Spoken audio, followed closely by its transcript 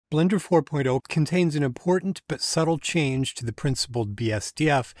Blender 4.0 contains an important but subtle change to the Principled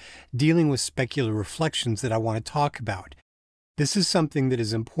BSDF dealing with specular reflections that I want to talk about. This is something that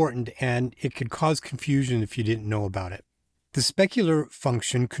is important and it could cause confusion if you didn't know about it. The specular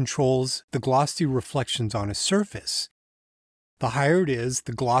function controls the glossy reflections on a surface. The higher it is,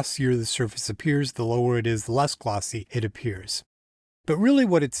 the glossier the surface appears, the lower it is, the less glossy it appears. But really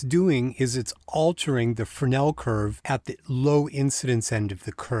what it's doing is it's altering the Fresnel curve at the low incidence end of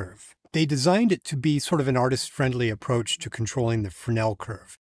the curve. They designed it to be sort of an artist-friendly approach to controlling the Fresnel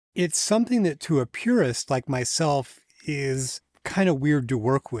curve. It's something that to a purist like myself is kind of weird to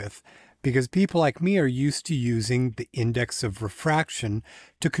work with because people like me are used to using the index of refraction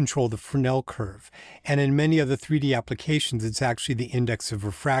to control the Fresnel curve. And in many other 3D applications, it's actually the index of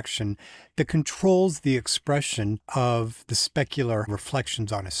refraction that controls the expression of the specular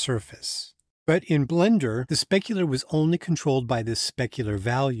reflections on a surface. But in Blender, the specular was only controlled by this specular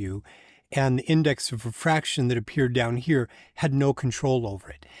value, and the index of refraction that appeared down here had no control over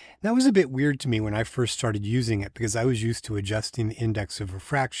it. And that was a bit weird to me when I first started using it because I was used to adjusting the index of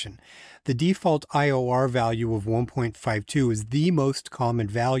refraction. The default IOR value of 1.52 is the most common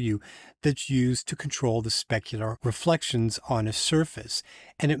value that's used to control the specular reflections on a surface.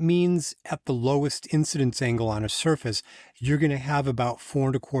 And it means at the lowest incidence angle on a surface, you're going to have about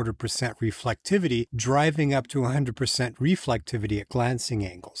 4.25% reflectivity, driving up to 100% reflectivity at glancing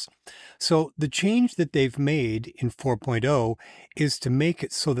angles. So the change that they've made in 4.0 is to make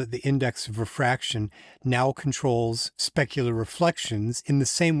it so that the index of refraction now controls specular reflections in the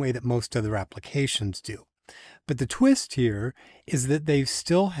same way that most other applications do. But the twist here is that they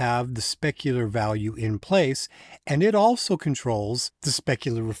still have the specular value in place, and it also controls the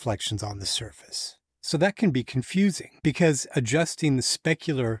specular reflections on the surface. So that can be confusing because adjusting the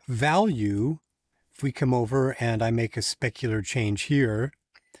specular value, if we come over and I make a specular change here,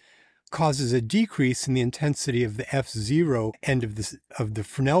 causes a decrease in the intensity of the F0 end of the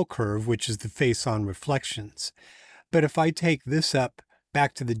Fresnel curve, which is the face-on reflections. But if I take this up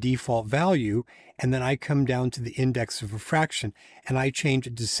back to the default value, and then I come down to the index of refraction, and I change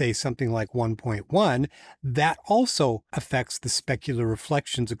it to say something like 1.1, that also affects the specular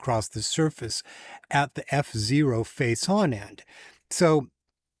reflections across the surface at the F0 face-on end. So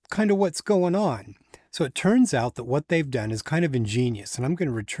kind of what's going on? So it turns out that what they've done is kind of ingenious, and I'm going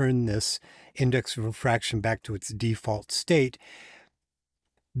to return this index of refraction back to its default state.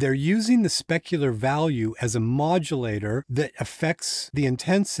 They're using the specular value as a modulator that affects the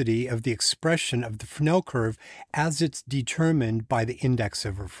intensity of the expression of the Fresnel curve as it's determined by the index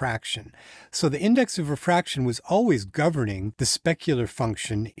of refraction. So the index of refraction was always governing the specular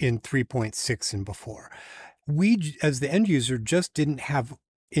function in 3.6 and before. We, as the end user, just didn't have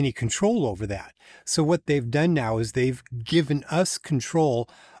any control over that. So what they've done now is they've given us control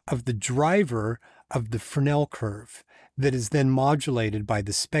of the driver of the Fresnel curve that is then modulated by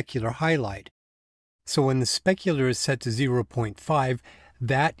the specular highlight. So when the specular is set to 0.5,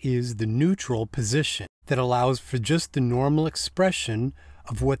 that is the neutral position that allows for just the normal expression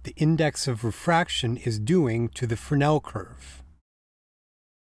of what the index of refraction is doing to the Fresnel curve.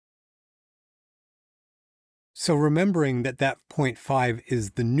 So remembering that that 0.5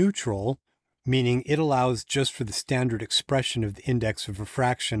 is the neutral, meaning it allows just for the standard expression of the index of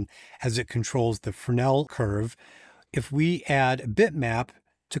refraction as it controls the Fresnel curve. If we add a bitmap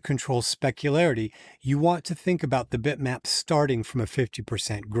to control specularity, you want to think about the bitmap starting from a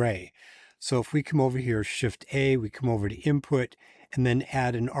 50% gray. So if we come over here, Shift A, we come over to Input, and then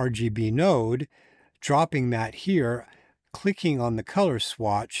add an RGB node, dropping that here, clicking on the color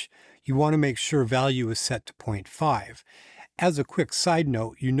swatch, you want to make sure value is set to 0.5. As a quick side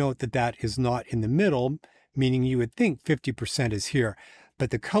note, you note that that is not in the middle, meaning you would think 50% is here, but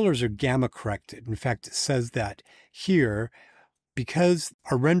the colors are gamma corrected. In fact, it says that here, because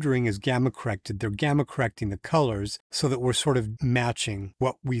our rendering is gamma corrected, they're gamma correcting the colors so that we're sort of matching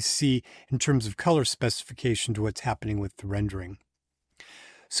what we see in terms of color specification to what's happening with the rendering.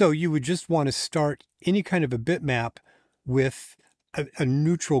 So you would just want to start any kind of a bitmap with a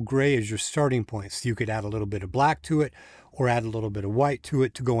neutral gray as your starting point. So you could add a little bit of black to it or add a little bit of white to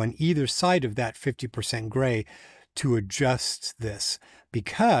it to go on either side of that 50% gray to adjust this.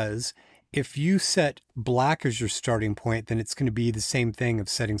 Because if you set black as your starting point, then it's going to be the same thing of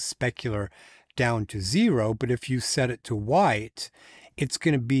setting specular down to 0. But if you set it to white, it's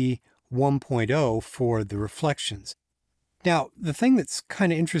going to be 1.0 for the reflections. Now, the thing that's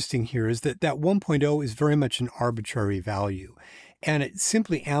kind of interesting here is that that 1.0 is very much an arbitrary value, and it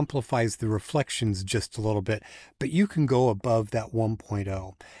simply amplifies the reflections just a little bit, but you can go above that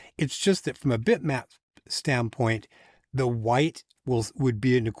 1.0. It's just that from a bitmap standpoint, the white would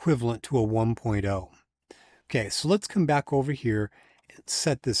be an equivalent to a 1.0. Okay, so let's come back over here and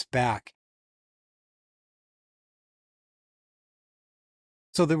set this back.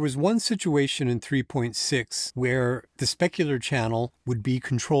 So there was one situation in 3.6 where the specular channel would be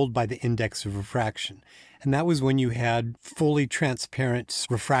controlled by the index of refraction. And that was when you had fully transparent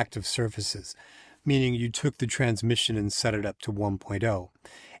refractive surfaces, meaning you took the transmission and set it up to 1.0.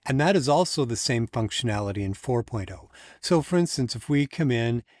 And that is also the same functionality in 4.0. So for instance, if we come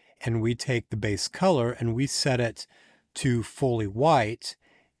in and we take the base color and we set it to fully white,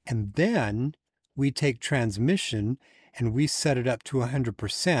 and then we take transmission and we set it up to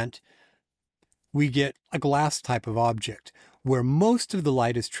 100%, we get a glass type of object where most of the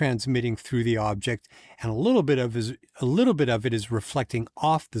light is transmitting through the object and a little bit of it is reflecting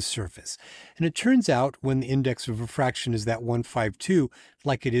off the surface. And it turns out when the index of refraction is that 152,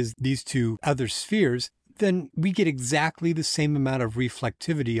 like it is these two other spheres, then we get exactly the same amount of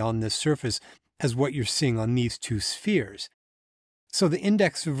reflectivity on this surface as what you're seeing on these two spheres. So the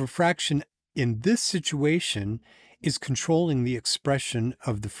index of refraction in this situation is controlling the expression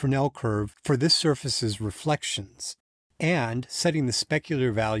of the Fresnel curve for this surface's reflections, and setting the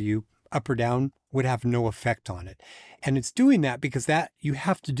specular value up or down would have no effect on it. And it's doing that because you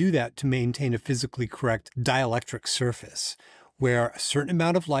have to do that to maintain a physically correct dielectric surface, where a certain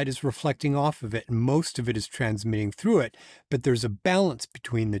amount of light is reflecting off of it and most of it is transmitting through it, but there's a balance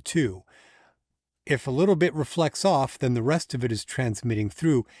between the two. If a little bit reflects off, then the rest of it is transmitting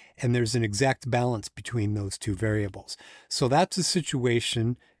through, and there's an exact balance between those two variables. So that's a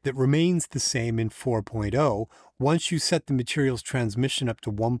situation that remains the same in 4.0. Once you set the material's transmission up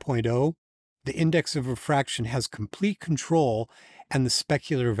to 1.0, the index of refraction has complete control, and the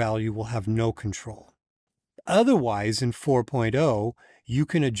specular value will have no control. Otherwise, in 4.0, you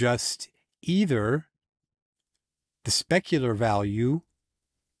can adjust either the specular value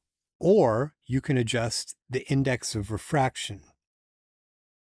or you can adjust the index of refraction.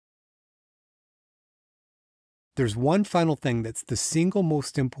 There's one final thing that's the single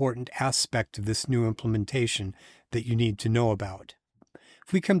most important aspect of this new implementation that you need to know about.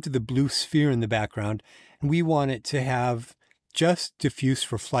 If we come to the blue sphere in the background and we want it to have just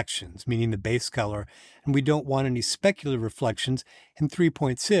diffuse reflections, meaning the base color, and we don't want any specular reflections, in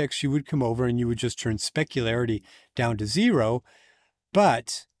 3.6 you would come over and you would just turn specularity down to 0,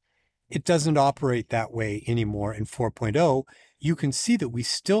 but it doesn't operate that way anymore in 4.0. You can see that we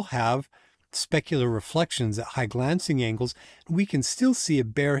still have specular reflections at high glancing angles. We can still see a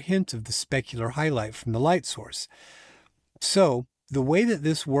bare hint of the specular highlight from the light source. So the way that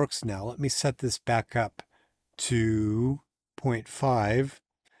this works now, let me set this back up to 0.5.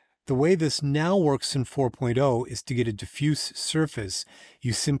 The way this now works in 4.0 is to get a diffuse surface.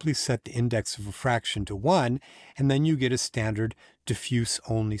 You simply set the index of refraction to 1, and then you get a standard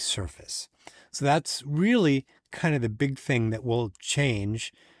diffuse-only surface. So that's really kind of the big thing that will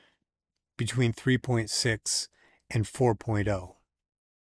change between 3.6 and 4.0.